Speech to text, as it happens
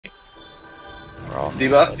We're all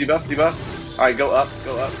Debuff, debuff, debuff. Alright, go up,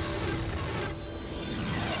 go up.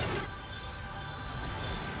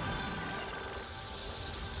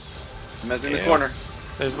 Mez in the corner.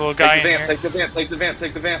 There's a little guy in here. Take the vamp, take the vamp,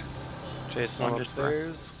 take the vamp. Chasing him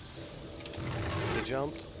upstairs. They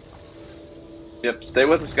jumped. Yep, stay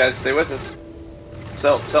with us, guys. Stay with us.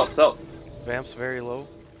 Selt. Vamp's very low.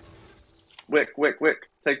 Wick.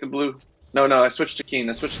 Take the blue. No, I switched to Keen.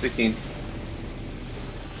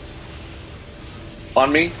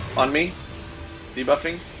 On me.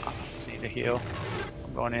 Debuffing. Need a heal.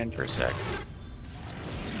 I'm going in for a sec.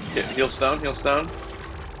 Heal stone.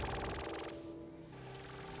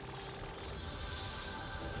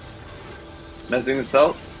 Mezzing the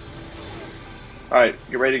Celt. Alright,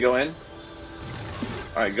 get ready to go in.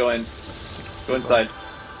 Alright, go in. Go inside.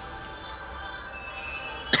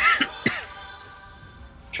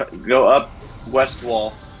 Go up west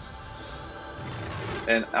wall.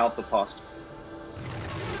 And out the post.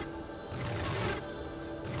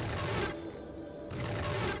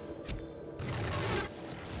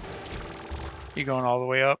 You going all the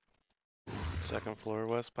way up? Second floor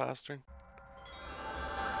west postern.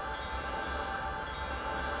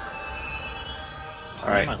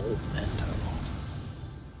 Alright.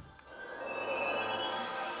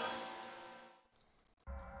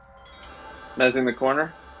 Mez in the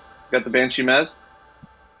corner. Got the Banshee Mez.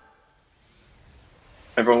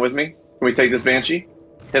 Everyone with me? Can we take this Banshee?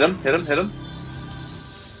 Hit him.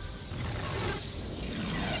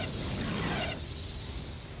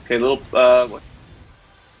 Okay, little, what?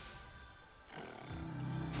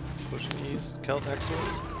 Pushing east. Kelt next to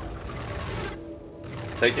us.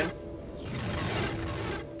 Take him.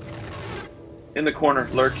 In the corner,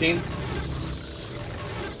 lurking.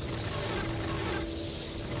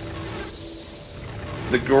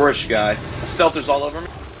 The Gorish guy. Stealthers all over me.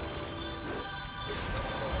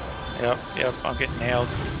 Yep, I'm getting nailed.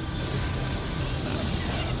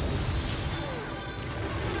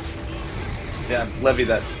 Yeah, levy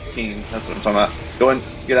that Keen. That's what I'm talking about. Go in,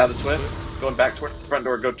 get out of the twist. Going back towards the front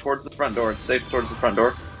door. Go towards the front door. It's safe towards the front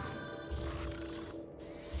door.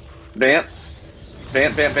 Vamp.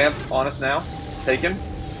 On us now. Take him.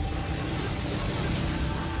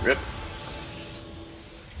 Rip.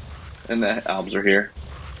 And the Albs are here.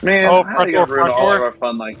 Man, Oh, how do you ruin front all door. of our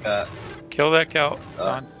fun like that? Kill that cow.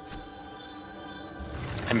 Done.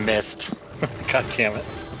 I missed. God damn it.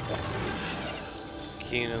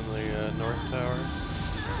 Keen in the north tower.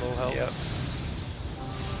 Low health. Yep.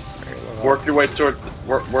 Very low Work your way towards the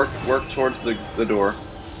work towards the door.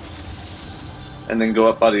 And then go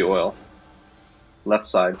up by the oil. Left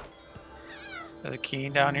side. There's a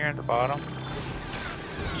Keen down here at the bottom.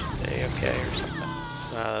 AFK or something.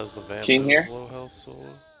 That was the vamp. Keen here? Low health solo.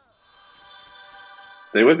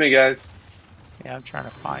 Stay with me, guys. Yeah, I'm trying to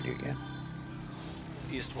find you again.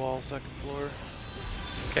 East wall, second floor.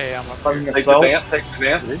 Okay, I'm up here. Take the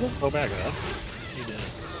vamp. Did he go back up? He did.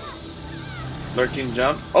 Lurking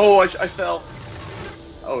jump. Oh, I fell.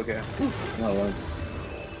 Oh, okay. No,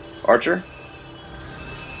 Archer.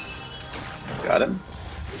 Got him.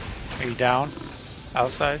 Are you down?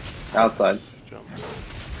 Outside? Outside. Jump.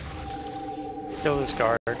 Kill this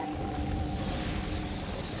guard.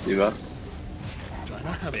 Debuff. Do I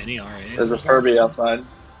not have any RA? There's a Furby outside.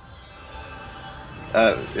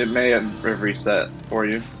 It may have reset for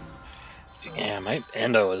you. Yeah, my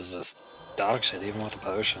endo is just dog shit, even with a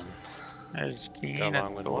potion. There's Keen Got at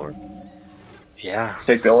along the with door. one. Yeah.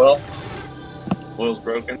 Take the oil. Oil's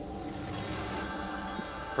broken.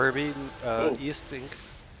 Furby, Oh. east ink.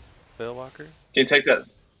 Veilwalker. Can you take that?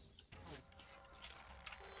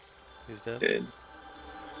 He's dead. Dude.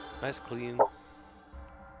 Nice clean.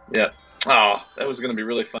 Yeah. Oh, that was gonna be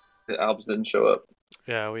really fun. The Albs didn't show up.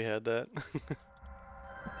 Yeah, we had that.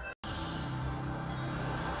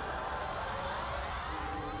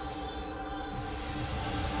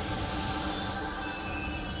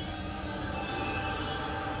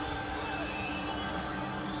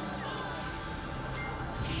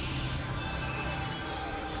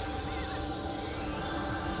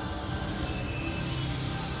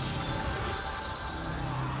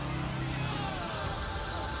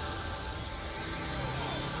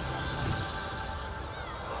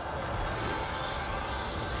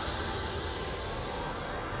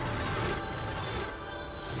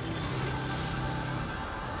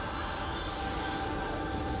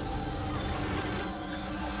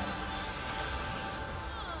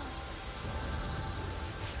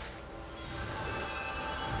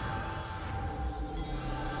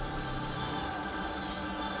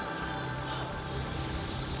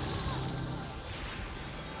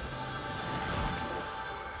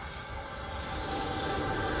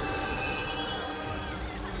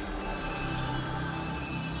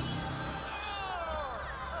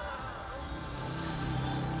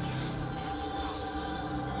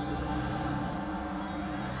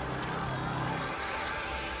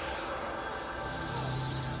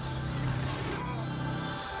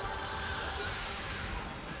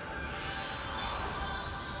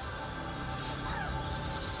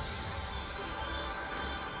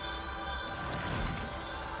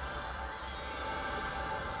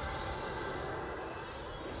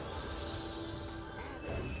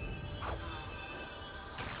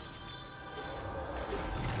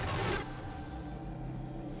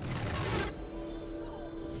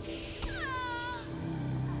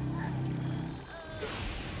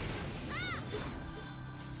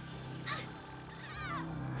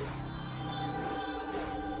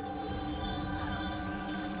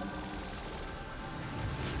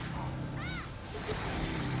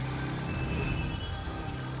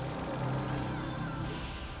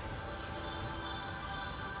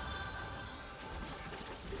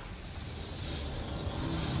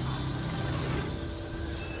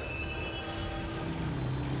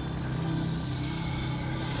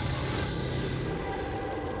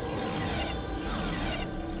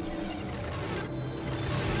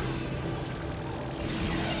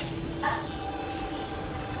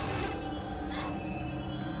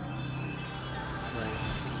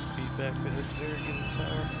 there, get the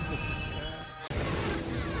tower.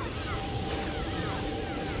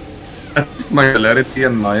 At least my celerity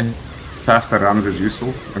and my faster rounds is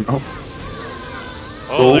useful, you know?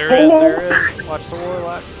 Oh, there is. Watch the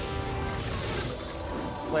warlock.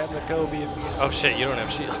 Slam the Kobe and me. Oh shit, you don't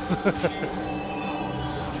have shield.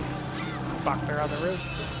 Fuck, they're on the roof.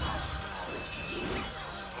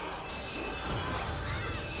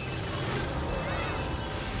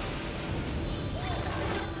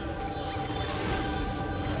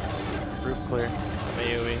 Roof clear. I'm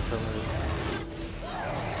AoEing from the roof.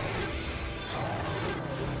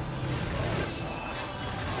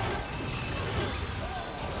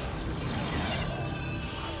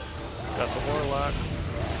 Got the warlock.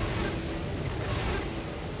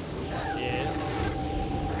 Yes.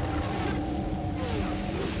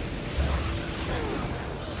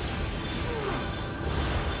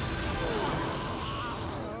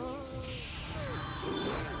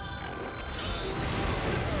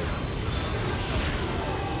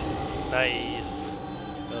 Nice.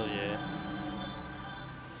 Hell yeah.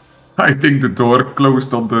 I think the door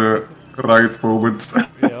closed on the right moment.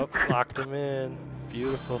 Yep, locked him in.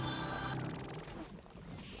 Beautiful.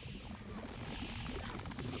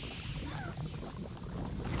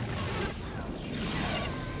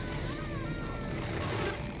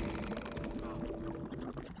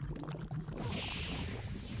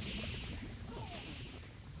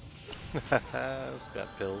 It's got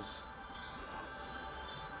pills.